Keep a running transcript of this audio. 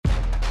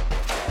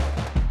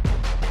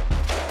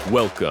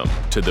Welcome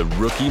to the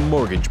Rookie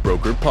Mortgage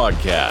Broker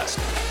Podcast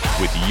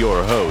with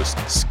your host,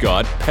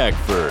 Scott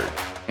Peckford.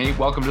 Hey,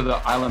 welcome to the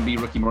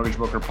ILMB Rookie Mortgage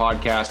Broker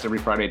Podcast. Every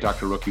Friday, I talk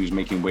to a rookie who's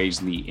making waves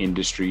in the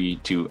industry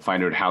to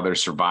find out how they're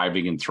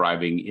surviving and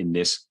thriving in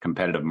this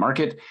competitive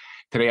market.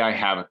 Today, I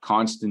have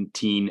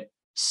Konstantin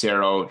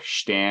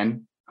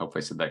Serostan. Hope I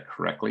said that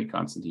correctly.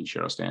 Konstantin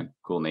Serostan,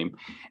 cool name.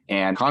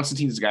 And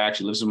Konstantin, this guy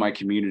actually lives in my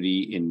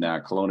community in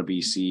Kelowna,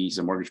 BC. He's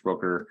a mortgage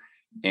broker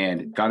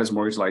and got his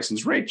mortgage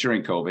license right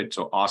during COVID.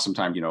 So awesome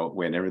time,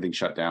 when everything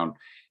shut down.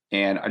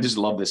 And I just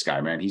love this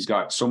guy, man. He's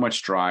got so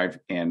much drive,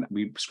 and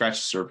we scratched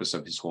the surface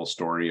of his whole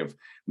story of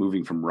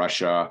moving from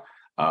Russia,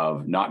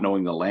 of not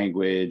knowing the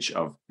language,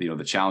 of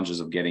the challenges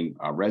of getting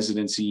a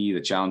residency,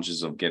 the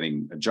challenges of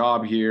getting a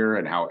job here,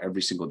 and how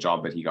every single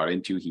job that he got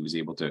into, he was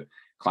able to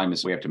climb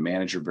his way up to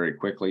manager very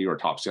quickly or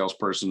top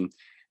salesperson.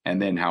 And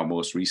then how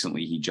most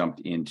recently he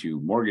jumped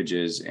into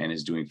mortgages and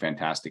is doing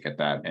fantastic at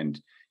that.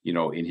 And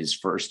in his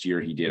first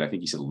year, he did, I think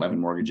he said 11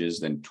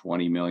 mortgages, then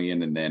 20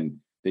 million. And then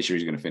this year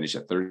he's going to finish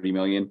at 30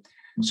 million.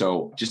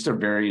 So just a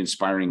very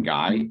inspiring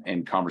guy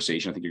and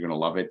conversation. I think you're going to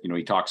love it.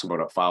 He talks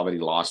about a file that he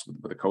lost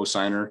with a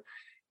co-signer,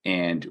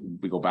 and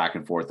we go back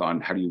and forth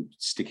on how do you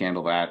stick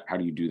handle that? How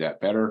do you do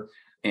that better?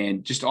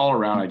 And just all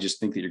around, I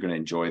just think that you're going to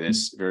enjoy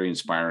this. Very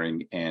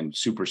inspiring and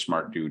super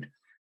smart dude.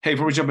 Hey,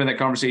 before we jump into that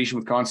conversation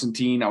with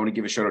Konstantin, I want to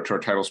give a shout out to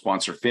our title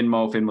sponsor,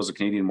 Finmo. Finmo is a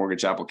Canadian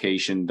mortgage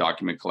application,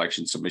 document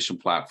collection, submission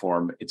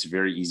platform. It's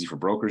very easy for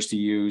brokers to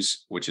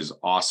use, which is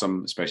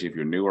awesome, especially if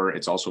you're newer.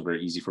 It's also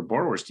very easy for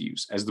borrowers to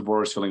use. As the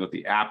borrower is filling out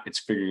the app, it's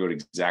figuring out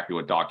exactly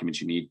what documents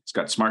you need. It's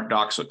got Smart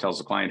Docs, so it tells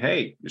the client,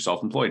 hey, you're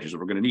self-employed, here's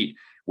what we're going to need.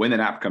 When an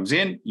app comes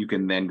in, you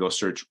can then go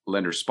search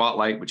Lender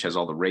Spotlight, which has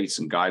all the rates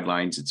and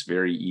guidelines. It's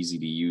very easy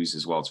to use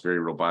as well. It's very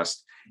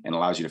robust and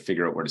allows you to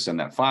figure out where to send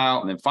that file.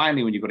 And then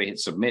finally, when you go to hit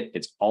submit,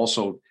 it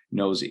also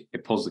knows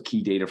it pulls the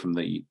key data from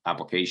the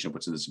application,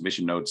 puts in the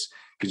submission notes,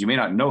 because you may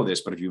not know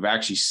this, but if you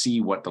actually see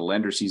what the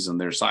lender sees on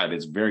their side,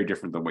 it's very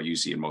different than what you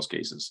see in most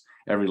cases.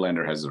 Every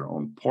lender has their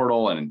own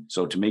portal. And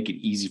so to make it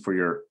easy for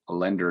your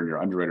lender and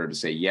your underwriter to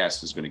say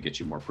yes is going to get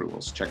you more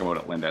approvals. Check them out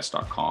at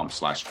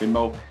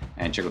lendesk.com/Finmo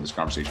and check out this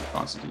conversation with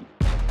Konstantin.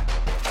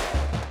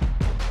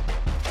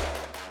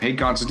 Hey,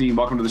 Konstantin,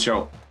 welcome to the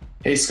show.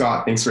 Hey,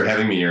 Scott. Thanks for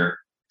having me here.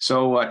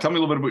 So tell me a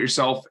little bit about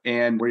yourself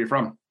and where you're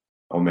from.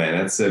 Oh, man,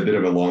 that's a bit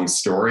of a long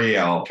story.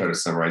 I'll try to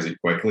summarize it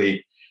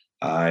quickly.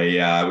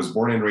 I was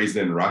born and raised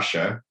in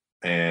Russia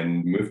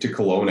and moved to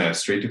Kelowna,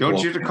 straight to Kelowna.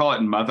 Don't you have to call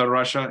it Mother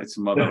Russia? It's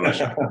Mother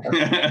Russia.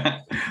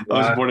 I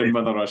was born in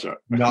Mother Russia.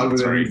 Not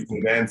with any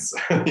events,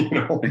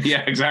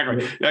 Yeah,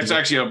 exactly. That's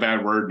actually a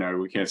bad word now.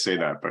 We can't say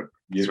that, but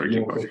you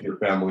don't pick your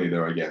family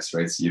though, I guess,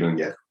 right? So you don't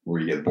get where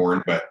you get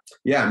born. But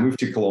yeah, I moved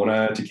to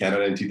Kelowna, to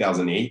Canada in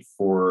 2008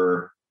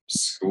 for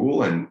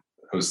school, and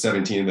I was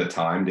 17 at the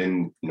time,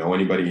 didn't know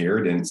anybody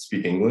here, didn't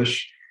speak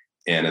English.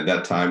 And at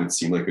that time, it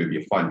seemed like it would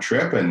be a fun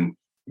trip. And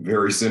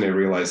very soon I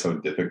realized how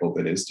difficult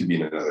it is to be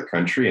in another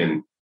country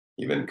and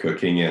even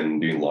cooking and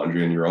doing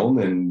laundry on your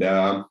own. And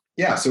so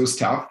it was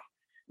tough,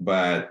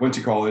 but went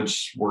to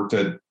college, worked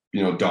at,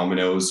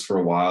 Domino's for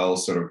a while,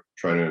 sort of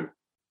trying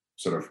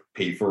to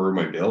pay for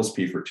my bills,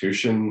 pay for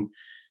tuition.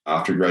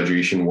 After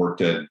graduation,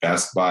 worked at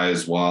Best Buy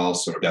as well.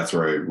 So that's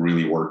where I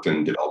really worked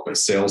and developed my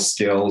sales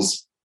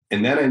skills.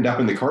 And then I ended up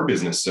in the car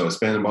business. So I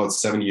spent about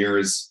 7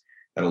 years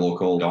at a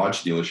local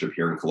Dodge dealership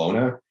here in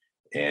Kelowna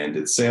and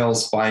did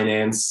sales,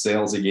 finance,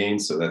 sales again.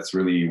 So that's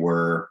really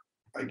where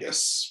I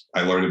guess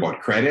I learned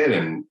about credit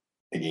and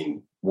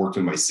again, worked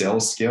on my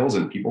sales skills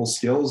and people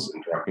skills,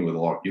 interacting with a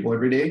lot of people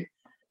every day.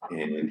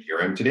 And here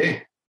I am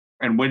today.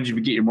 And when did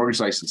you get your mortgage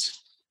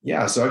license?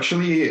 Yeah, so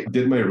actually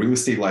did my real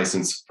estate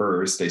license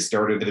first. I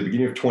started at the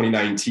beginning of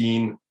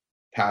 2019,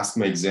 passed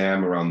my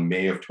exam around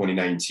May of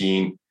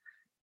 2019.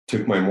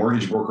 Took my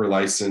mortgage broker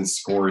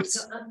license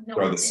course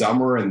throughout the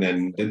summer and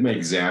then did my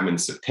exam in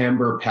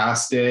September,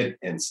 passed it,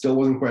 and still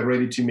wasn't quite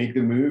ready to make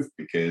the move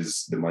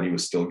because the money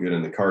was still good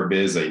in the car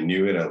biz. I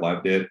knew it, I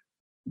loved it,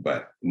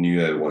 but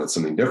knew I wanted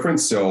something different.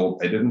 So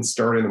I didn't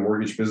start in the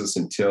mortgage business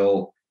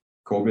until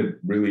COVID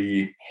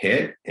really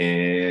hit.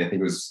 And I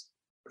think it was,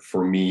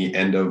 for me,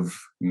 end of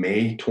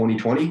May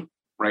 2020.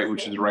 Right,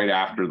 which is right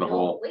after the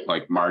whole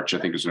March, I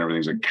think is when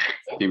everything's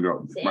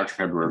March,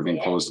 February,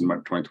 everything closed in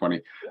March 2020.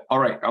 All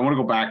right, I want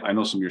to go back. I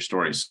know some of your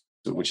stories,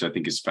 which I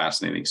think is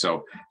fascinating.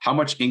 So how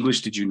much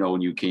English did you know when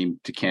you came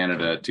to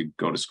Canada to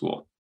go to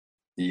school?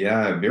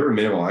 Yeah, very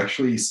minimal. I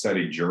actually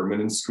studied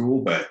German in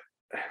school, but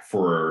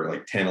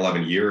for 10,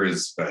 11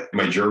 years. But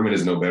my German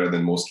is no better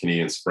than most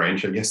Canadians'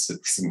 French, I guess.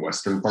 It's in the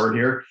Western part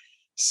here.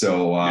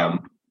 So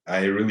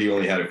I really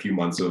only had a few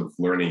months of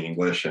learning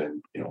English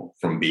and,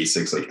 from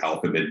basics like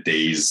alphabet,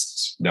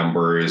 days,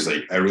 numbers,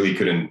 I really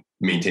couldn't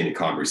maintain a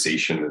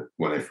conversation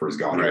when I first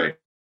got here.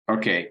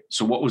 Okay.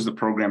 So what was the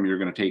program you were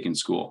going to take in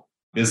school?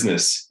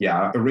 Business.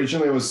 Yeah.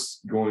 Originally I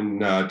was going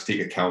to take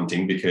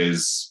accounting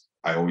because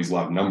I always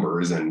loved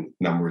numbers and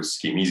numbers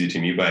came easy to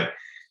me, but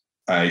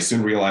I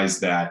soon realized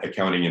that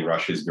accounting in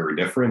Russia is very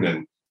different.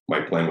 And my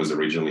plan was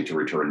originally to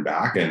return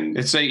back. And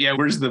it's saying, yeah,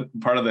 where's the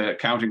part of the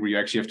accounting where you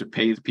actually have to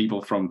pay the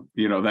people from,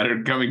 that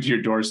are coming to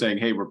your door saying,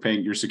 hey, we're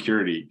paying your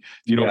security.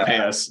 If you don't pay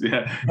us.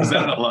 Yeah. Is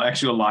that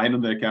actually a line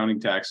in the accounting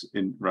tax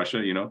in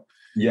Russia,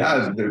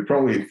 Yeah, there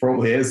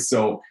probably is.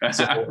 So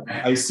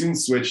I soon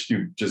switched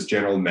to just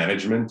general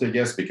management, I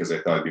guess, because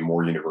I thought it'd be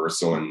more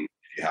universal. And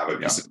you have a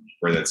piece of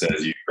paper that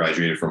says you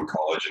graduated from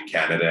college in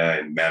Canada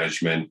and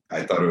management.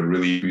 I thought it would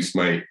really boost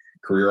my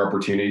career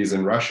opportunities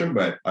in Russia,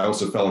 but I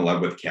also fell in love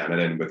with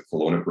Canada and with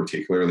Kelowna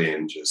particularly,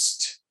 and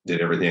just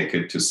did everything I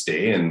could to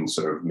stay and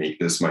sort of make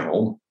this my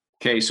home.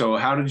 Okay, so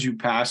how did you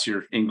pass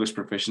your English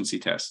proficiency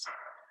test?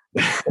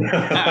 Because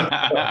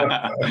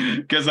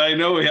I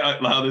know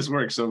how this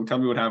works. So tell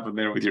me what happened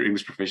there with your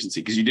English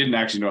proficiency, because you didn't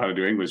actually know how to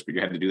do English, but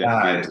you had to do that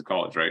to get into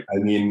college, right? I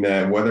mean,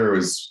 whether it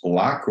was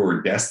luck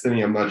or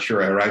destiny, I'm not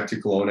sure. I arrived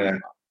to Kelowna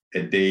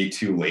a day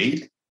too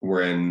late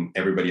when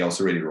everybody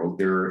else already wrote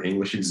their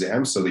English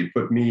exam. So they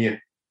put me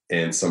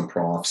in some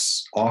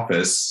prof's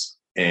office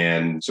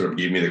and sort of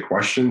gave me the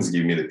questions,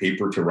 gave me the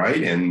paper to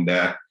write. And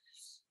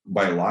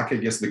by luck, I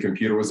guess the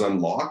computer was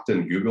unlocked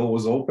and Google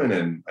was open,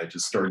 and I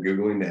just started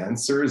Googling the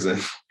answers.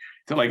 And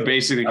so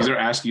basically, because they're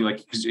asking you,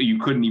 because you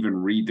couldn't even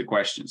read the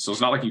questions. So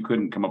it's not like you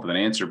couldn't come up with an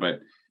answer, but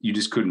you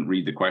just couldn't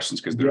read the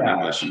questions because they're in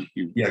English.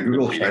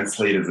 Google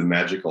Translate is a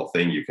magical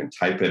thing. You can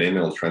type it in,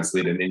 it'll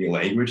translate it in any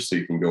language, so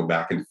you can go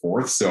back and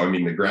forth. So, I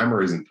mean, the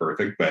grammar isn't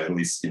perfect, but at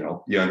least,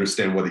 you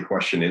understand what the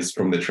question is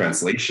from the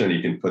translation.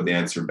 You can put the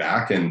answer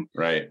back and,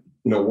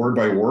 word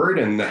by word.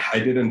 And I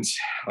didn't,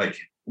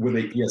 with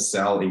the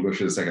ESL,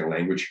 English as a second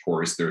language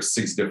course, there are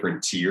 6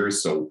 different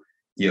tiers. So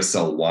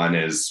ESL 1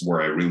 is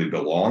where I really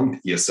belonged.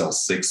 ESL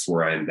 6,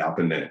 where I ended up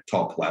in the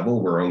top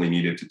level, where I only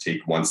needed to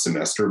take 1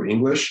 semester of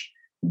English,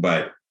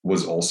 but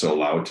was also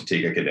allowed to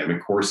take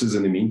academic courses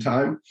in the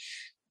meantime,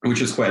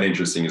 which is quite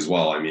interesting as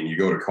well. I mean, you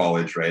go to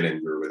college, right,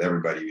 and you're with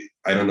everybody.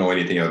 I don't know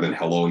anything other than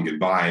hello and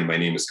goodbye, and my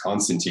name is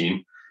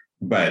Constantine.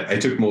 But I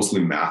took mostly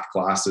math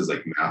classes,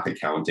 like math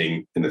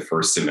accounting, in the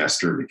first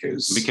semester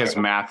because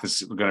math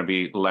is going to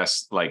be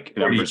less like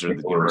numbers are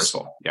the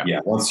universal. Yeah.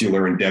 Once you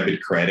learn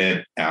debit,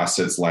 credit,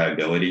 assets,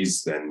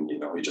 liabilities, then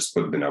you just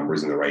put the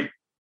numbers in the right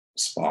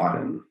spot.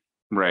 And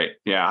right.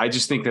 Yeah. I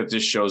just think that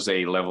this shows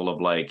a level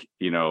of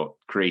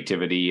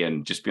creativity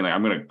and just being like,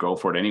 I'm going to go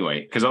for it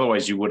anyway. Because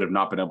otherwise you would have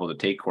not been able to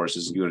take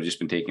courses. You would have just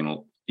been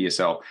taking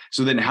ESL.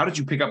 So then how did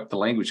you pick up the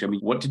language? I mean,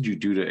 what did you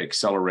do to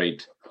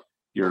accelerate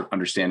your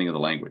understanding of the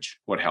language?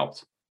 What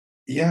helped?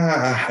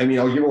 Yeah, I mean,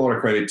 I'll give a lot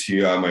of credit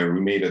to my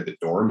roommate at the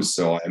dorms.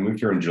 So I moved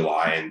here in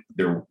July, and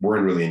there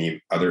weren't really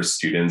any other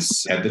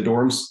students at the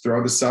dorms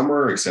throughout the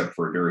summer, except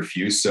for very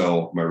few.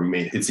 So my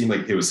roommate, it seemed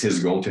like it was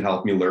his goal to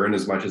help me learn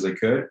as much as I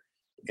could,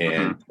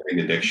 and putting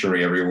the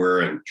dictionary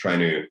everywhere and trying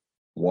to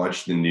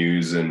watch the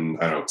news and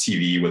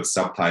TV with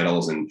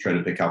subtitles and trying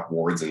to pick up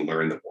words and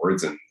learn the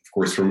words. And of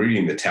course, from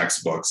reading the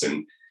textbooks,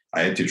 and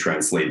I had to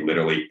translate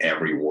literally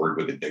every word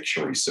with a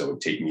dictionary. So it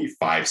would take me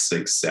 5,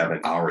 6, 7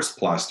 hours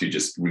plus to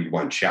just read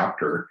one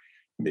chapter,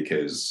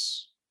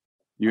 because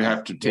you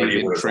have to take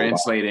it and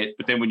translate it.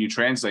 But then when you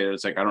translate it,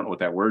 it's like, I don't know what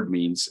that word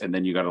means. And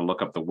then you got to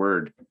look up the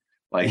word.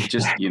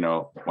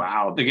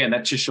 Wow. Again,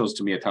 that just shows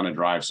to me a ton of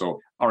drive. So,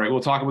 all right, we'll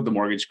talk about the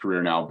mortgage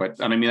career now.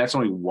 But I mean, that's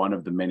only one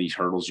of the many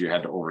hurdles you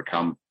had to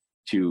overcome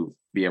to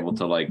be able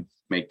to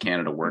make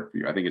Canada work for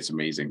you. I think it's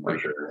amazing.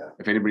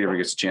 If anybody ever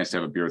gets a chance to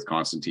have a beer with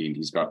Constantine,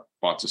 he's got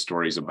lots of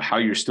stories about how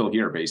you're still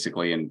here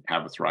basically and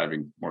have a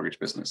thriving mortgage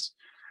business.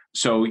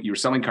 So you were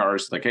selling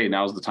cars, hey,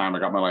 now's the time. I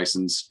got my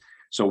license.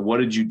 So what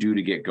did you do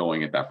to get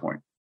going at that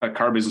point? A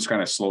car business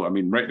kind of slow. I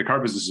mean, right, the car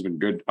business has been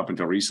good up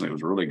until recently. It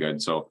was really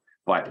good. So,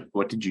 but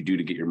what did you do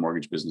to get your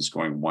mortgage business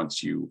going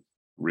once you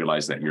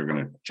realized that you're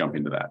going to jump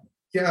into that?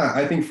 Yeah,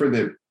 I think for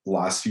the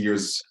last few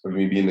years of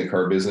me being in the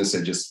car business,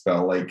 I just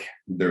felt like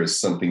there was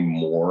something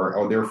more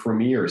out there for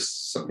me, or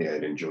something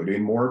I'd enjoy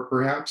doing more,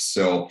 perhaps.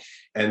 So,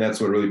 and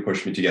that's what really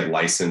pushed me to get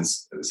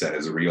licensed, as I said,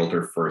 as a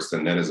realtor first,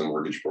 and then as a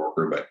mortgage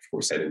broker. But of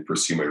course, I didn't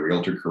pursue my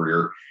realtor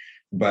career.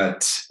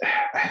 But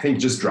I think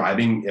just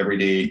driving every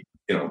day,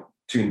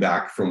 tune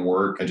back from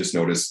work, I just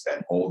noticed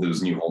that all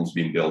those new homes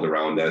being built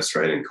around us,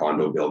 right, in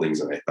condo buildings,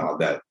 and I thought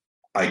that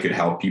I could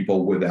help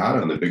people with that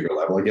on the bigger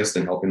level, I guess,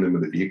 than helping them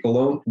with a vehicle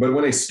loan. But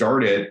when I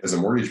started as a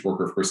mortgage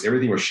broker, of course,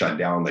 everything was shut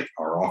down.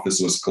 Our office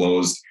was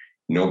closed.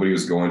 Nobody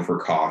was going for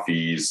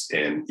coffees.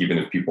 And even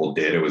if people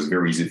did, it was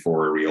very easy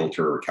for a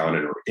realtor or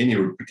accountant or any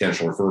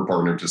potential referral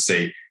partner to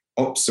say,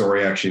 oh,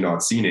 sorry, actually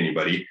not seeing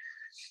anybody.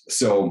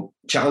 So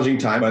challenging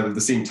time, but at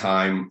the same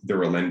time, there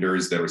were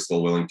lenders that were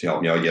still willing to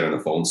help me out, get on the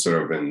phone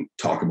sort of and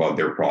talk about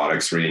their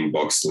products, reading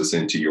books,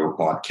 listening to your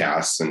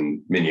podcasts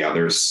and many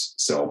others.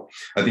 So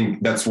I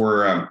think that's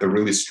where a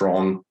really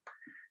strong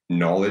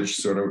knowledge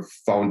sort of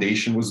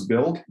foundation was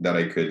built that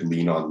I could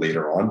lean on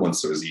later on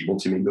once I was able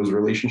to make those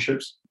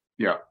relationships.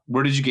 Yeah.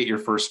 Where did you get your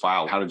first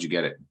file? How did you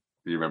get it?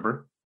 Do you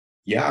remember?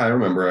 Yeah, I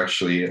remember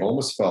actually. It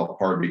almost fell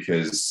apart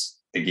because,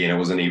 again, I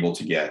wasn't able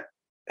to get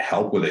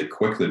help with it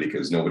quickly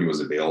because nobody was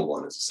available.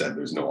 And as I said,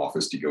 there's no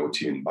office to go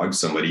to and bug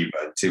somebody,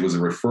 but it was a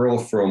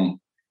referral from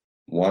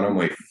one of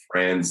my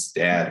friend's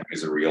dad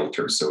who's a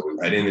realtor. So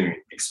I didn't even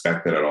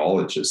expect that at all.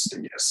 It just,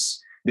 I guess,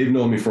 they've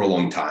known me for a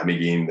long time.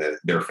 Again, that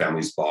their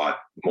families bought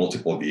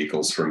multiple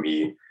vehicles from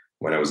me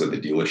when I was at the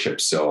dealership.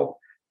 So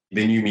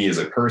they knew me as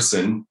a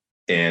person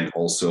and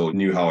also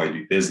knew how I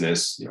do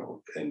business,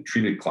 and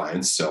treated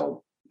clients.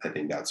 So I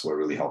think that's what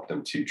really helped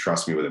them to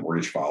trust me with a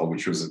mortgage file,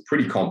 which was a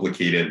pretty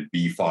complicated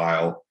B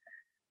file.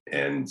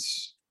 And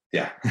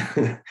yeah,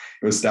 it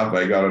was tough,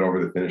 but I got it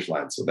over the finish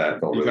line. So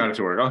that felt you really got it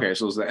to work. Okay.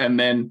 So, and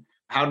then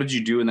how did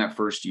you do in that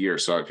first year?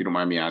 So if you don't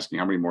mind me asking,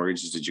 how many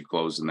mortgages did you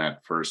close in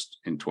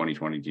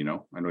 2020? Do you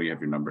know? I know you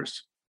have your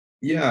numbers.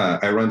 Yeah,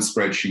 I run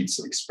spreadsheets.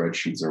 Like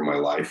spreadsheets are my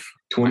life.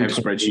 I have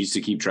spreadsheets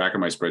to keep track of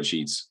my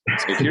spreadsheets.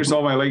 It's like, here's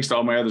all my links to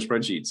all my other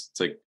spreadsheets. It's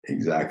like,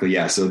 exactly.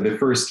 Yeah. So the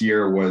first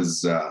year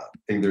was, I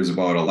think there's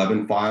about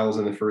 11 files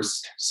in the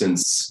first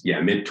since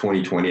mid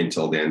 2020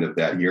 until the end of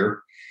that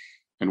year.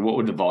 And what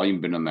would the volume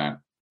been on that?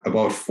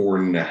 About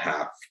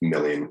 4.5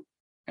 million.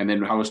 And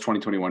then how was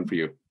 2021 for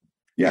you?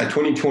 Yeah,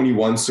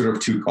 2021 sort of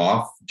took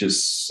off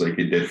just like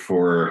it did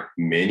for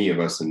many of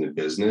us in the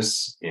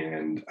business.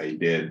 And I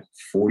did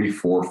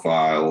 44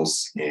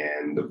 files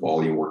and the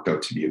volume worked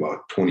out to be about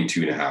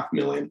 22.5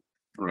 million.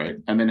 Right.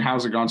 And then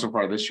how's it gone so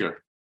far this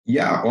year?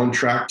 Yeah, on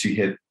track to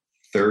hit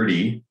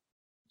 30.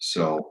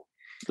 So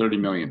 30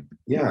 million.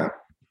 Yeah.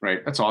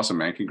 Right. That's awesome,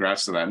 man.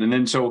 Congrats to that. And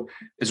then, so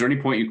is there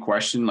any point you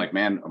question, like,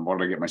 man, what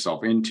did I get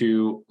myself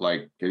into?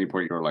 Like, at any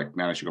point you're like,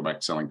 man, I should go back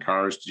to selling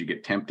cars. Did you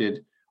get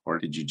tempted? Or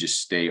did you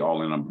just stay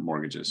all in on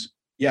mortgages?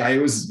 Yeah,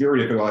 it was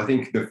very difficult. I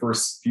think the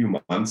first few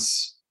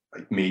months,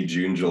 like May,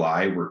 June,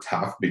 July, were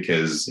tough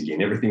because, again,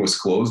 everything was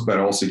closed, but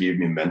it also gave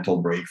me a mental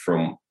break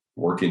from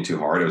working too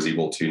hard. I was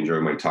able to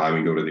enjoy my time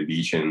and go to the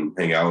beach and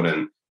hang out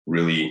and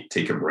really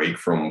take a break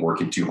from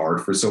working too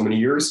hard for so many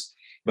years.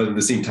 But at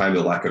the same time,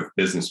 the lack of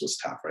business was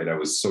tough, right? I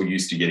was so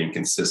used to getting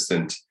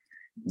consistent,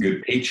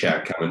 good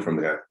paycheck coming from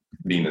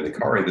being in the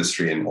car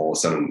industry, and all of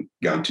a sudden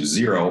gone to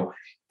zero.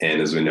 And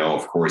as we know,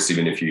 of course,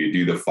 even if you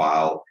do the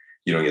file,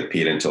 you don't get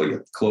paid until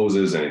it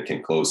closes, and it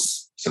can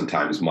close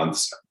sometimes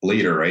months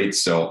later, right?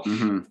 So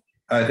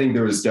I think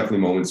there was definitely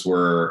moments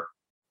where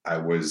I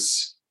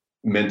was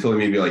mentally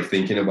maybe like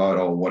thinking about,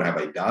 oh, what have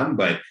I done?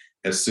 But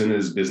as soon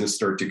as business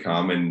started to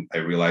come and I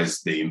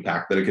realized the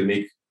impact that it could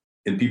make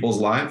in people's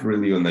lives,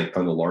 really on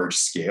the large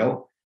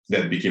scale,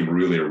 that became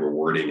really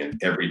rewarding.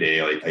 And every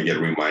day, like, I get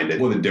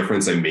reminded what the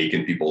difference I make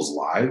in people's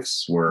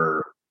lives,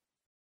 where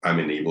I'm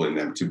enabling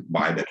them to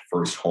buy that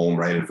first home,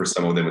 right? And for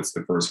some of them, it's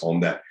the first home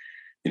that,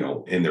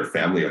 in their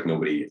family,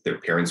 like their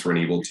parents weren't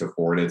able to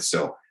afford it.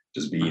 So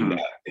just being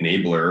that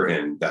enabler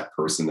and that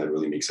person that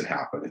really makes it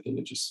happen, I think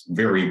it's just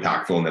very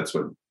impactful. And that's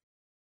what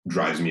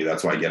drives me.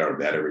 That's why I get out of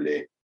bed every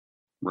day.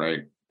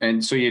 Right.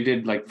 And so you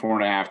did like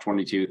 4.5,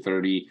 22,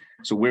 30.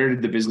 So where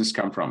did the business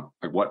come from?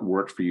 Like, what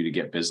worked for you to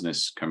get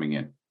business coming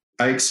in?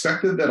 I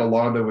expected that a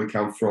lot of it would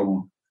come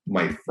from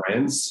my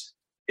friends.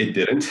 It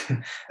didn't.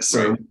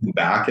 So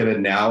back at it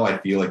now, I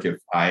feel like if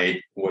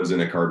I was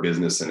in a car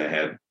business and I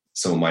had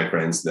some of my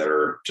friends that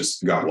are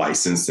just got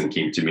licensed and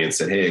came to me and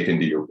said, hey, I can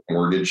do your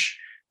mortgage,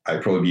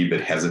 I'd probably be a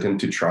bit hesitant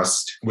to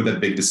trust with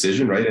that big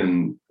decision, right?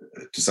 And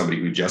to somebody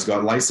who just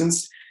got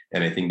licensed.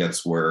 And I think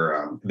that's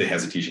where the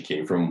hesitation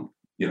came from.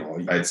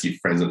 I'd see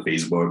friends on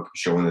Facebook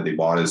showing that they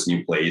bought this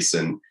new place,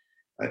 and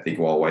I think,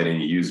 well, why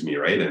didn't you use me,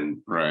 right? And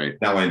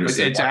now I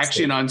understand. It's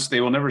actually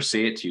they will never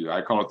say it to you.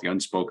 I call it the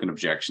unspoken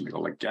objection. They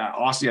go like, yeah,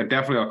 Austin, yeah,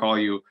 definitely I'll call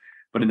you.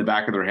 But in the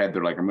back of their head,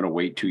 they're like, I'm going to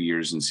wait 2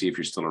 years and see if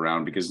you're still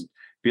around, because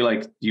be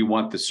like, you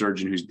want the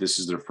surgeon this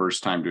is their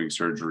first time doing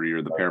surgery,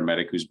 or the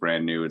paramedic who's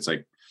brand new. It's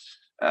like,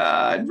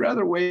 I'd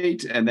rather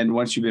wait. And then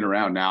once you've been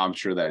around, now I'm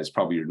sure that it's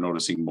probably you're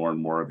noticing more and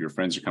more of your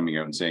friends are coming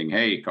out and saying,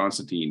 hey,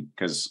 Constantine,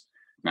 because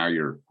now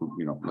you're,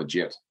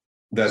 legit.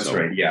 That's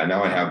right. Yeah.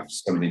 Now I have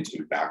something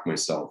to back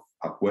myself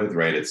up with,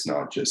 right? It's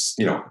not just,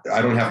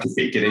 I don't have to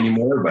fake it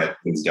anymore, but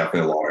there's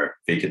definitely a lot of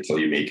fake it till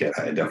you make it.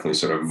 I definitely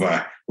sort of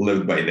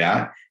lived by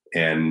that.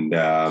 And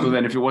so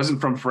then if it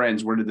wasn't from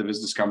friends, where did the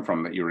business come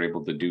from that you were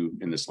able to do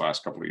in this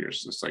last couple of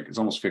years? It's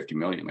almost 50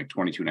 million, like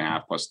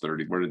 22.5 plus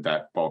 30. Where did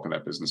that bulk of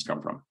that business come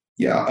from?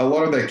 Yeah, a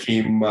lot of that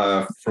came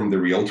from the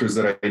realtors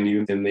that I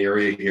knew in the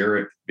area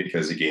here,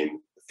 because again,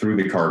 through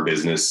the car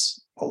business,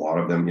 a lot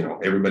of them,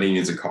 everybody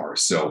needs a car.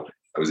 So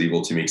I was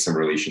able to make some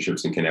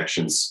relationships and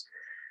connections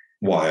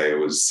while I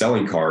was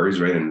selling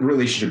cars, right? And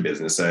relationship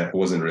business, I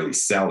wasn't really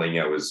selling,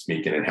 I was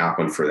making it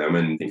happen for them.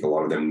 And I think a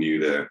lot of them knew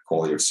the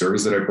quality of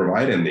service that I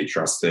provide, and they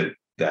trusted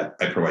that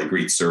I provide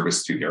great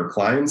service to their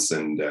clients.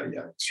 And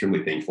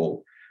extremely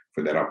thankful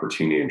for that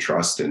opportunity and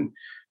trust. And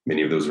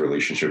many of those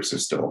relationships are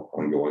still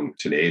ongoing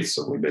today.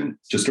 So we've been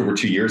just over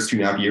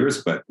 2.5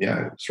 years, but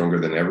stronger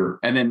than ever.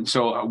 And then,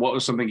 so what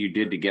was something you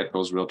did to get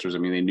those realtors? I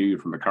mean, they knew you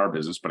from the car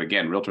business, but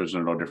again, realtors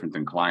are no different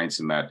than clients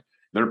in that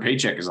their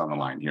paycheck is on the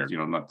line here,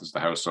 not just the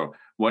house. So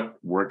what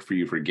worked for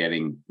you for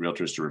getting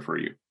realtors to refer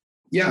you?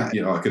 Yeah,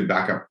 I could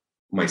back up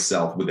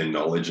myself with the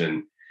knowledge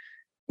and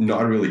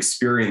not really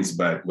experienced,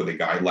 but with the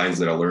guidelines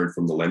that I learned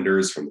from the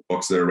lenders, from the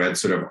books that I read,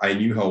 sort of, I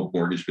knew how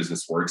mortgage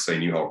business works. I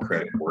knew how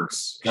credit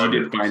works. You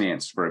did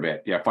finance for a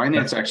bit. Yeah.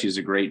 Finance actually is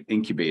a great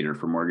incubator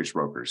for mortgage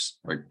brokers.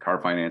 Like car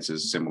finance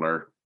is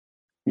similar.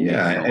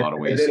 Yeah. In a lot of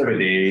ways. At the end of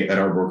the day, at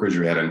our brokerage,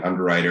 we had an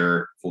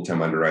underwriter,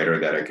 full-time underwriter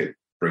that I could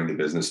bring the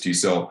business to.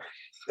 So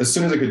as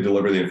soon as I could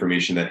deliver the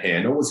information that, hey,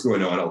 I know what's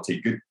going on, I'll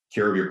take good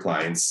care of your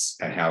clients.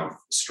 I have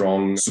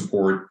strong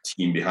support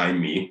team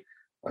behind me.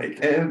 Like,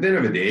 and at the end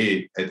of the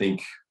day, I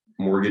think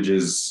mortgage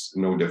is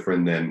no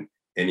different than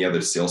any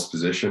other sales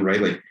position,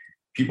 right? Like,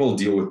 people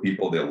deal with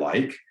people they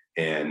like.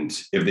 And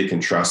if they can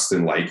trust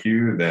and like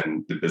you,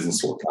 then the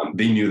business will come.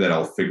 They knew that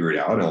I'll figure it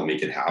out. I'll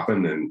make it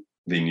happen. And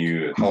they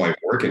knew how I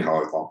work and how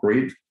I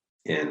operate.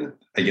 And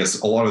I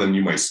guess a lot of them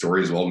knew my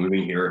story as well,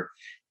 moving here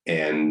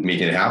and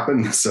making it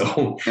happen.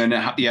 So, and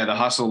yeah, the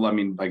hustle. I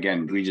mean,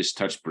 again, we just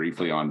touched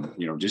briefly on,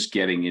 just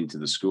getting into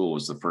the school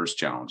was the first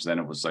challenge. Then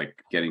it was like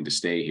getting to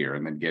stay here,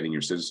 and then getting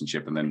your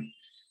citizenship, and then,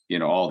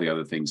 all the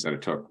other things that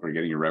it took, or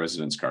getting your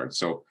residence card.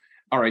 So,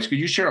 all right. So could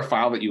you share a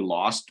file that you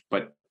lost,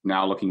 but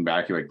now looking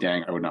back, you're like,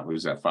 dang, I would not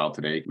lose that file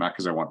today. Not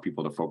because I want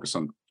people to focus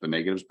on the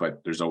negatives,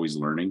 but there's always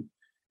learning.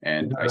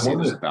 And I say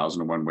there's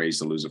 1,001 ways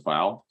to lose a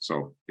file.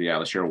 So yeah,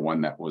 let's share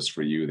one that was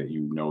for you that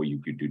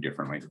you could do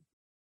differently.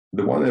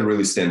 The one that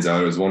really stands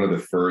out is one of the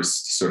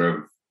first sort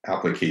of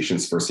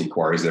applications, first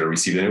inquiries that I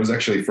received. And it was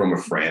actually from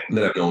a friend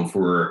that I've known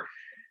for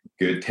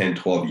good 10,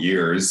 12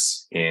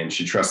 years. And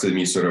she trusted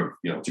me sort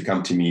of, to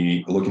come to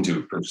me looking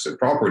to purchase a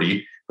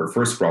property, her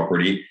first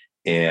property.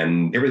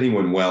 And everything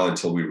went well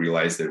until we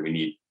realized that we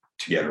need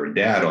to get her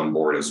dad on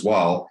board as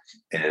well.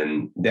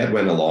 And dad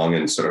went along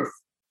and sort of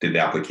did the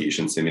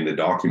application, sent me the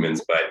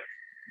documents. But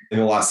in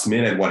the last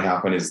minute, what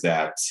happened is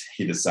that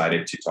he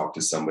decided to talk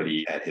to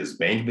somebody at his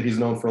bank that he's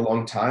known for a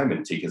long time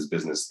and take his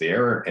business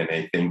there. And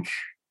I think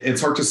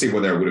it's hard to say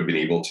whether I would have been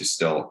able to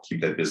still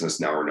keep that business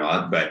now or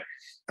not. But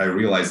I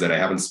realized that I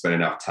haven't spent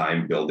enough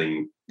time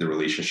building the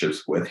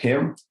relationships with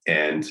him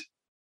and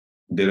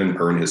didn't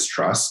earn his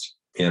trust.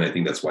 And I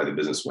think that's why the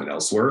business went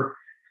elsewhere.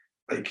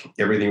 Like,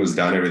 everything was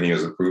done, everything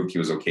was approved. He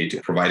was okay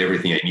to provide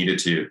everything I needed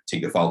to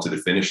take the file to the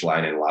finish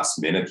line. And last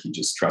minute, he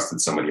just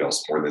trusted somebody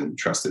else more than he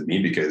trusted me,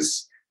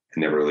 because I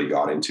never really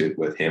got into it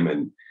with him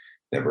and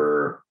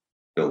never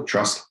built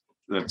trust.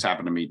 That's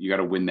happened to me. You got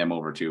to win them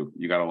over too.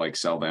 You got to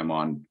sell them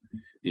on,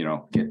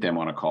 get them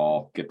on a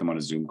call, get them on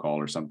a Zoom call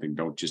or something.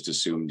 Don't just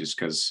assume just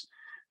because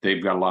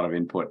they've got a lot of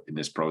input in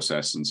this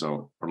process. And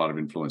so, or a lot of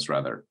influence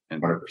rather.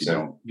 And 100%. if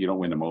you don't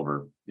win them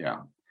over. Yeah.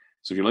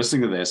 So if you're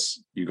listening to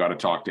this, you got to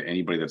talk to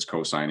anybody that's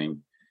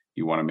co-signing.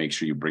 You want to make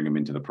sure you bring them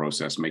into the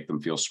process, make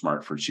them feel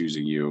smart for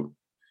choosing you,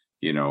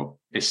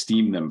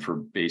 esteem them for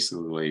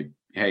basically,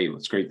 hey,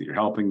 it's great that you're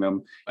helping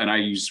them. And I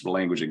use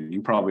language, and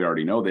you probably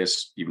already know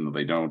this, even though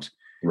they don't.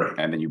 Right.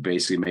 And then you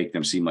basically make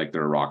them seem like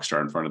they're a rock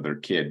star in front of their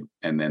kid.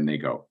 And then they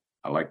go,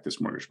 I like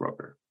this mortgage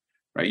broker,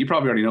 right? You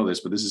probably already know this,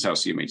 but this is how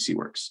CMHC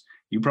works.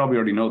 You probably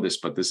already know this,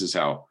 but this is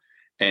how.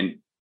 And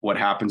what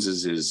happens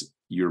is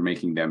you're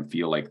making them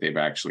feel like they've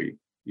actually,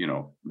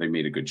 they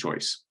made a good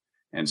choice.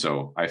 And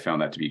so I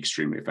found that to be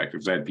extremely effective,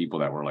 because I had people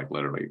that were like,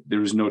 literally, there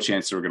was no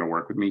chance they were going to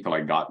work with me till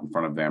I got in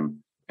front of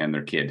them and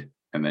their kid,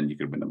 and then you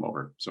could win them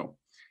over. So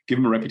give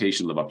them a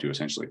reputation to live up to,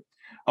 essentially.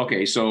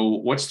 Okay. So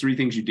what's 3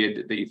 things you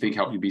did that you think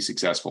helped you be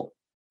successful?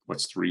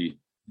 What's 3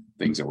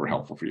 things that were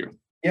helpful for you?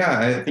 Yeah,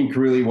 I think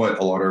really what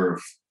a lot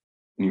of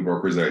new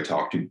brokers that I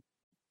talk to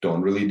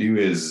don't really do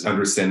is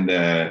understand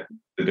the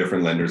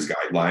different lenders'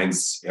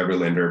 guidelines. Every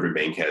lender, every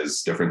bank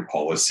has different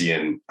policy.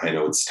 And I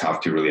know it's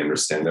tough to really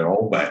understand it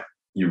all, but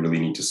you really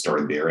need to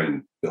start there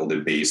and build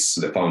a base,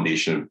 the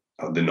foundation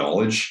of the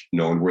knowledge,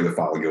 knowing where the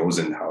file goes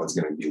and how it's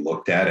going to be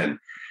looked at. And,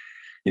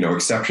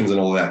 exceptions and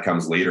all of that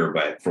comes later,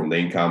 but from the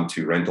income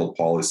to rental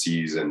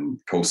policies and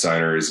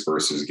co-signers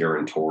versus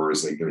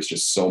guarantors, there's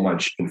just so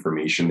much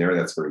information there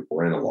that's very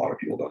important. A lot of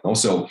people don't know.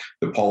 So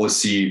the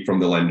policy from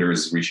the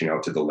lenders, reaching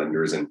out to the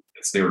lenders, and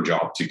it's their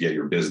job to get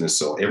your business.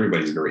 So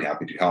everybody's very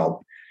happy to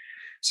help.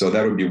 So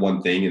that would be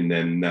one thing. And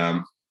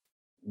then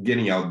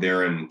getting out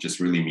there and just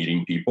really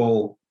meeting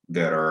people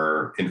that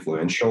are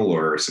influential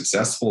or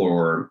successful,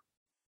 or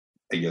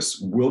I guess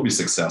will be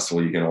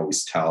successful. You can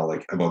always tell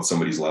about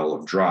somebody's level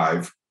of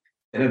drive.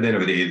 And at the end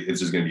of the day, it's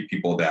just going to be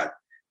people that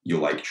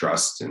you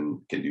trust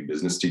and can do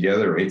business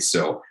together, right?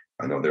 So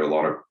I know there are a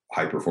lot of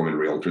high performing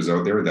realtors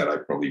out there that I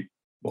probably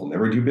will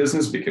never do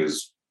business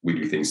because we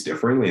do things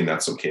differently, and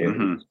that's okay.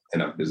 Mm-hmm.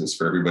 Enough business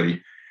for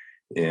everybody.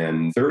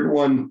 And third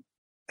one,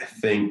 I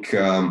think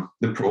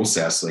the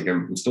process,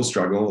 I'm still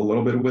struggling a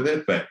little bit with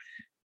it, but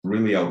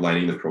really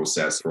outlining the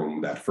process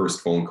from that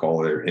first phone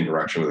call or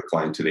interaction with the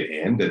client to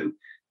the end, and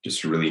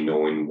just really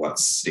knowing what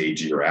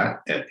stage you're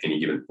at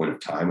any given point of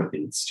time. I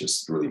think it's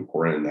just really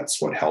important. And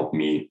that's what helped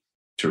me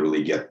to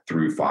really get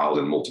through files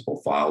and multiple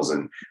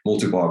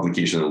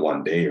applications in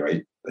one day,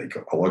 right?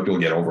 A lot of people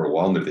get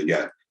overwhelmed if they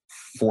get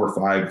 4 or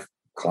 5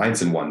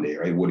 clients in one day,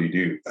 right? What do you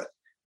do? But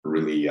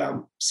really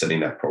setting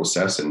that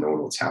process and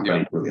knowing what's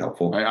happening, really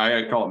helpful.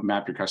 I call it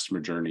map your customer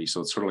journey. So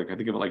it's sort of I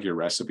think of it like your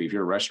recipe. If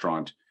you're a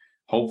restaurant,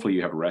 hopefully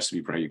you have a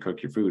recipe for how you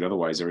cook your food.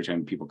 Otherwise, every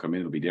time people come in,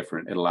 it'll be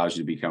different. It allows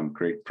you to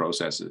create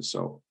processes.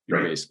 So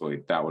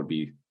basically, that would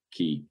be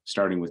key.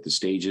 Starting with the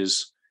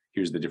stages.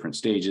 Here's the different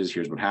stages.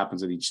 Here's what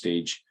happens at each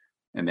stage.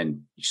 And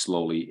then you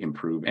slowly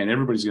improve. And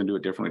everybody's going to do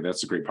it differently. That's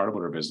the great part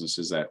about our business,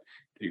 is that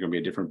you're going to be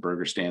a different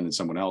burger stand than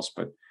someone else,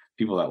 but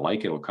people that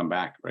like it will come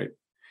back, right?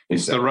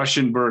 It's the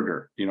Russian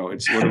burger.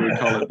 It's, what do we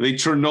call it? The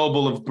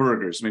Chernobyl of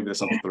burgers. Maybe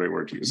that's not the right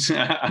word to use.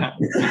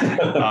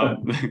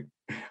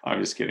 I'm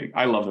just kidding.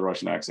 I love the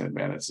Russian accent,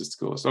 man. It's just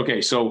the coolest. Okay,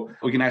 so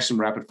we can ask some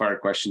rapid fire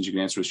questions. You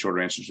can answer with shorter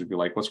answers if you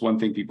like. What's one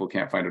thing people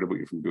can't find out about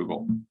you from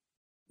Google?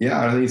 Yeah,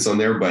 I don't think it's on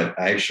there, but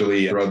I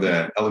actually, throughout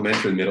the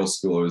elementary and middle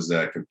school, I was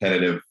a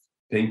competitive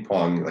ping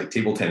pong, like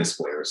table tennis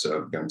player. So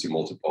I've gone to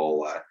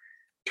multiple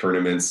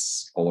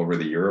tournaments all over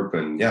the Europe,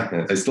 and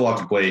yeah, I still have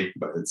to play,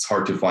 but it's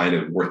hard to find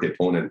a worthy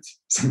opponent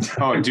sometimes.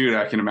 Oh, dude,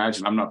 I can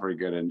imagine. I'm not very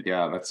good, and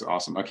yeah, that's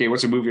awesome. Okay,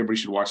 what's a movie everybody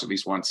should watch at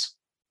least once?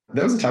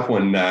 That was a tough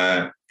one.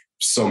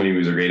 So many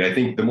movies are great. I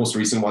think the most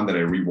recent one that I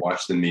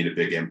rewatched and made a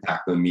big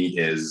impact on me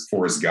is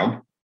Forrest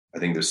Gump. I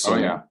think there's so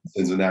many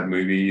things in that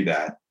movie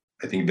that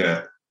I think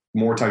the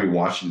more time you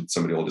watch it,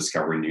 somebody will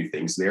discover new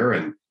things there,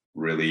 and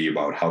really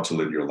about how to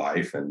live your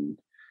life. And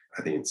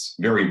I think it's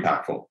very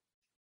impactful.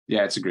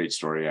 Yeah, it's a great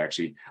story,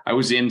 actually. I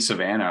was in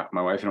Savannah.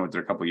 My wife and I went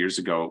there a couple of years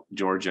ago,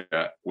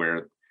 Georgia,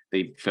 where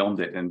they filmed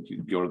it, and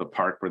you go to the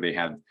park where they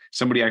had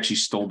somebody actually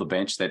stole the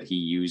bench that he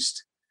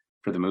used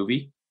for the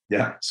movie.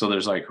 Yeah. So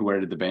there's like, where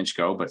did the bench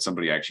go? But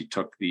somebody actually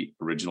took the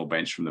original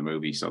bench from the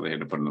movie, so they had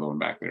to put another one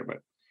back there. But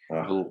a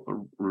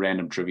little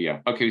random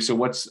trivia. Okay, so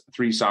what's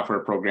 3 software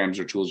programs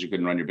or tools you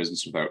couldn't run your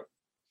business without?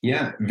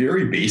 Yeah,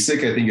 very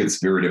basic. I think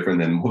it's very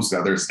different than most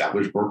other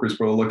established brokers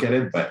will look at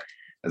it. But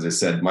as I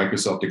said,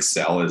 Microsoft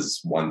Excel is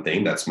one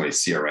thing. That's my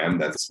CRM.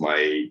 That's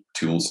my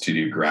tools to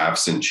do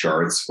graphs and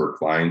charts for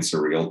clients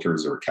or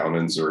realtors or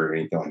accountants or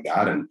anything like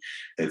that. And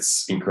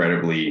it's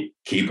incredibly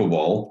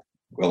capable,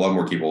 a lot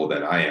more capable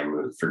than I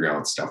am figuring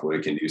out stuff, what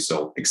it can do.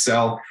 So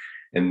Excel,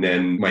 and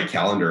then my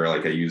calendar,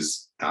 like I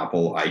use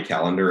Apple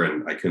iCalendar,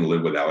 and I couldn't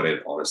live without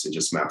it. Honestly, it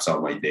just maps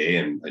out my day,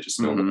 and I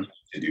just know what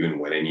to do and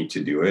when I need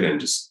to do it,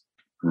 and just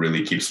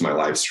really keeps my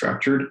life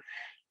structured.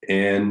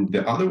 And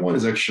the other one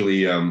is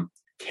actually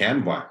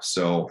Canva.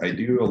 So I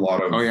do a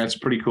lot of it's a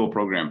pretty cool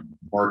program.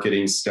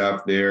 Marketing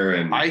stuff there.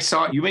 And I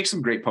saw you make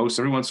some great posts.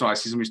 Every once in a while I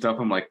see some of your stuff.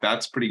 I'm like,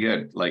 that's pretty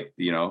good. Like,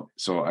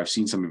 so I've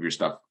seen some of your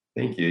stuff.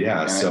 Thank you.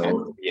 Yeah.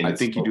 And I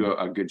think you do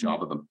a good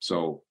job of them.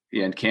 So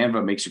yeah, and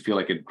Canva makes you feel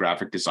like a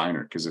graphic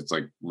designer, because it's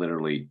like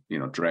literally,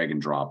 drag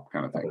and drop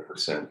kind of thing.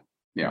 100%.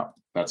 Yeah,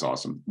 that's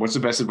awesome. What's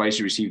the best advice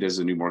you received as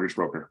a new mortgage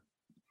broker?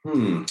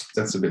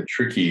 That's a bit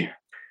tricky.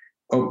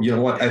 Oh, you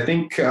know what? I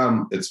think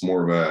it's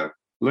more of a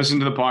listen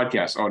to the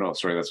podcast. Oh no,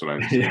 sorry, that's what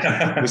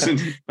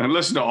I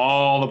listen to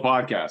all the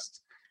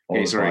podcasts.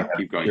 Okay, sorry,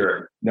 keep going.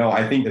 Sure. No,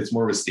 I think it's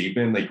more of a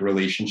statement, like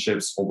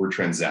relationships over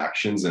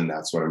transactions, and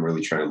that's what I'm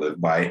really trying to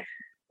live by.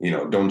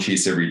 Don't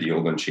chase every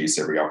deal, don't chase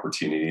every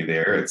opportunity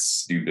there.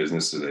 It's do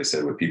business, as I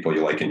said, with people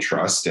you like and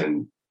trust,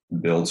 and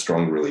build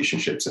strong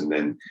relationships, and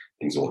then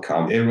things will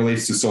come. It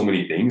relates to so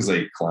many things,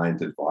 like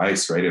client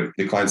advice, right? If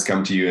the clients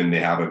come to you and they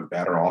have a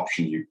better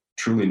option, you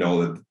truly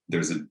know that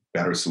there's a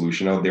better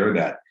solution out there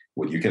that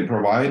what you can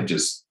provide,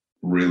 just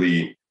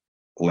really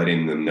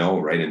letting them know,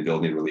 right? And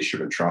building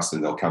relationship and trust,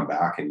 and they'll come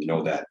back, and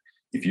that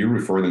if you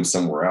refer them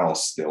somewhere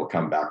else, they'll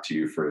come back to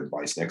you for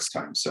advice next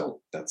time. So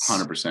that's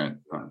 100%.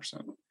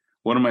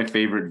 One of my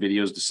favorite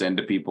videos to send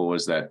to people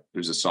was that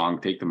there's a song,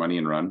 Take the Money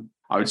and Run.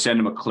 I would send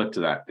them a clip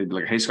to that. They'd be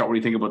like, hey, Scott, what do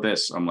you think about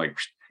this? I'm like,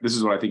 this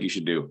is what I think you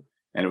should do.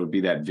 And it would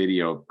be that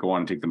video, Go On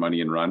and Take the Money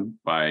and Run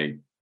by,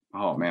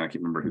 oh man, I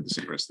can't remember who the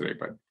singer is today,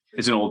 but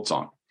it's an old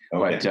song.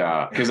 Okay.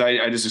 But because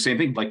I just the same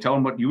thing, like tell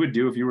them what you would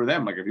do if you were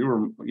them. Like if you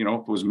were,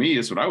 if it was me,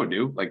 that's what I would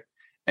do. Like,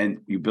 and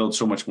you build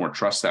so much more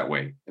trust that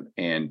way.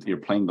 And you're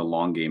playing the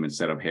long game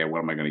instead of, hey, what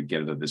am I going to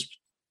get out of this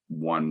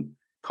one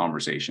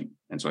conversation?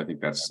 And so I think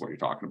that's what you're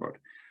talking about.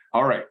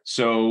 All right.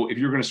 So if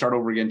you're going to start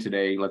over again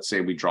today, let's say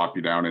we drop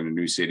you down in a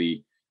new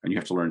city and you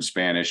have to learn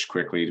Spanish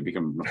quickly to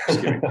become,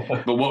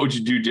 but what would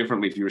you do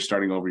differently if you were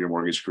starting over your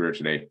mortgage career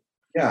today?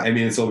 Yeah, I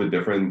mean, it's a little bit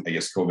different. I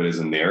guess COVID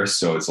isn't there,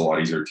 so it's a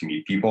lot easier to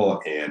meet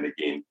people. And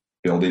again,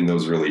 building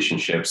those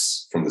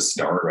relationships from the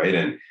start, right?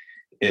 And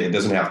it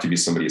doesn't have to be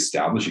somebody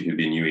established. It could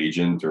be a new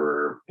agent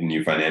or a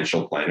new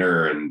financial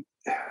planner. And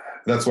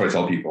that's what I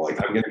tell people, like,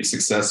 I'm going to be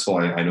successful.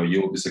 I know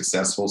you'll be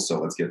successful.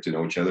 So let's get to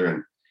know each other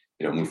and,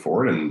 move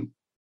forward and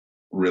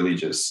really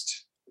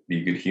just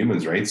be good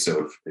humans, right?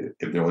 So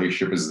if the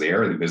relationship is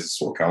there, the business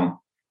will come.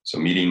 So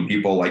meeting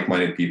people,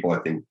 like-minded people, I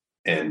think,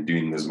 and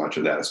doing as much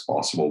of that as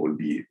possible would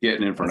be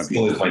getting in front of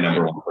people. Still is my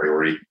number one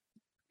priority.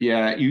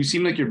 Yeah, you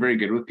seem like you're very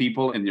good with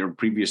people in your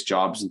previous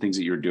jobs and things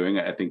that you're doing.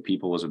 I think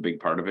people was a big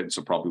part of it. And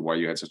so probably why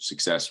you had such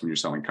success when you're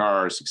selling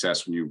cars,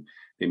 success when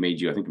they made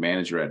you, I think,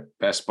 manager at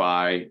Best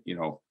Buy,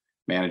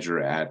 manager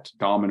at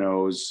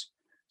Domino's.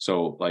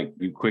 So like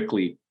you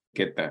quickly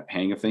get the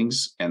hang of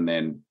things and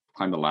then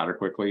climb the ladder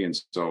quickly. And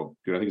so,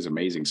 dude, I think it's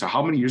amazing. So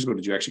how many years ago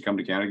did you actually come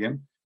to Canada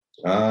again?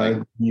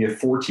 Yeah,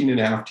 14 and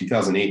a half,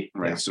 2008.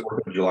 Right. Yeah, So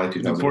 4th of July,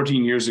 2008.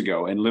 14 years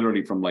ago, and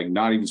literally from like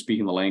not even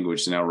speaking the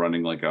language to now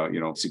running like a,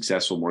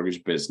 successful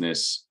mortgage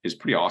business is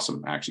pretty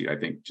awesome. Actually, I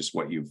think just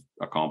what you've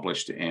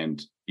accomplished,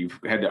 and you've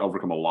had to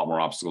overcome a lot more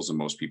obstacles than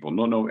most people.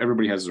 No,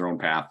 everybody has their own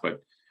path,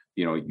 but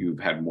you've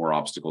had more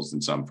obstacles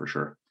than some for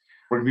sure.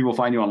 Where can people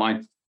find you online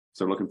if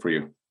they're looking for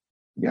you?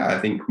 Yeah, I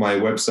think my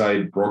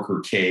website,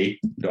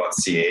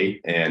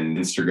 brokerk.ca, and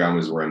Instagram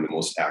is where I'm the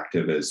most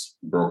active, as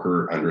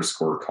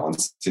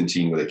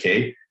broker_Constantine with a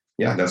K.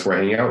 Yeah, that's where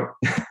I hang out.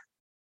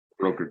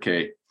 Broker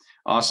K.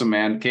 Awesome,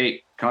 man.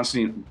 Kate,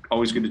 Constantine,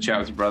 always good to chat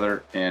with you,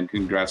 brother, and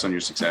congrats on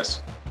your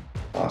success.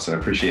 Awesome. I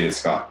appreciate it,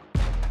 Scott.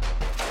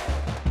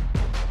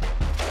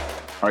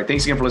 All right.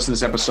 Thanks again for listening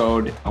to this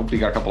episode. Hopefully you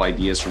got a couple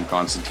ideas from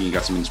Constantine,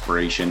 got some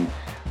inspiration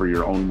for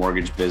your own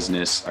mortgage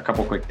business. A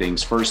couple quick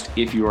things. First,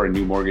 if you are a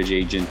new mortgage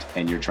agent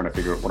and you're trying to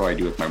figure out what do I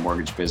do with my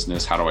mortgage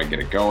business? How do I get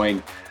it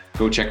going?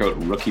 Go check out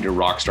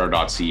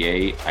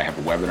rookie2rockstar.ca. I have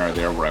a webinar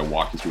there where I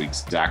walk you through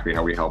exactly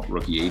how we help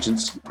rookie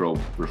agents grow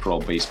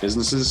referral-based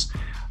businesses.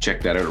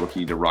 Check that out,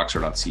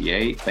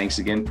 rookie2rockstar.ca. Thanks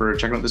again for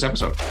checking out this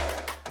episode.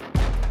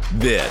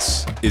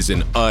 This is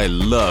an I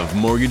Love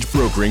Mortgage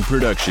Brokering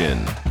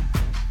production.